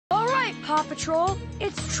Paw Patrol.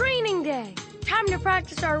 It's training day. Time to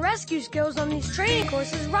practice our rescue skills on these training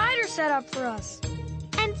courses Ryder set up for us.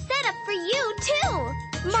 And set up for you, too.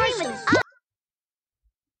 Marshall.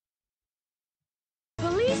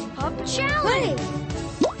 Police Pup Challenge.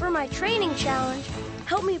 For my training challenge,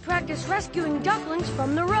 help me practice rescuing ducklings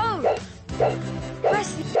from the road.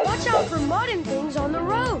 Watch out for mud and things on the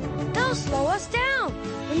road. They'll slow us down.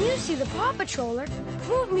 When you see the Paw Patroller,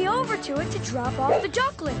 move me over to it to drop off the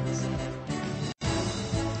ducklings.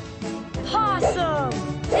 Possum!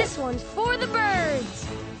 This one's for the birds.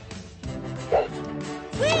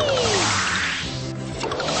 Whee!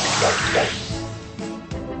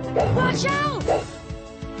 Watch out!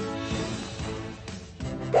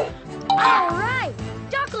 All right,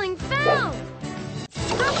 duckling found.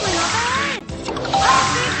 Duckling up ahead.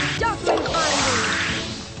 Perfect duckling finding.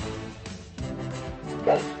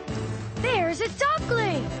 There's a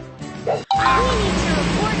duckling. We need to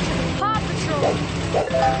report to the Paw Patrol.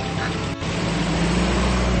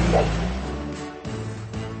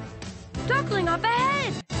 Duckling up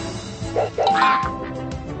ahead.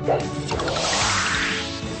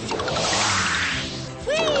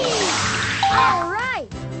 Whee! All right,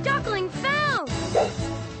 duckling found.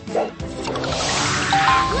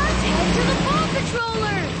 Let's head to the Paw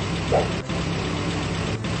Patroller.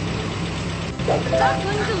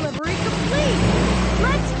 Duckling delivery complete.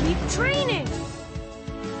 Let's keep training.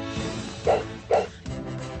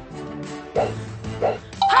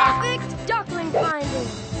 Perfect duckling finding.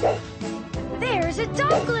 There's a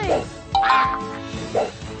duckling.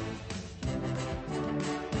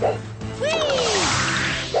 Whee!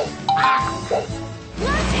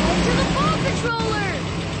 Let's head to the Paw Patroller.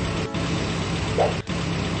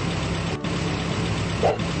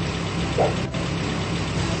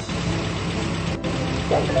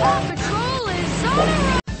 Paw Patrol is on a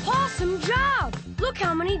roll. Awesome job! Look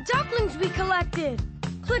how many ducklings we collected.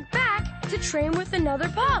 Click back to train with another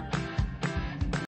pup.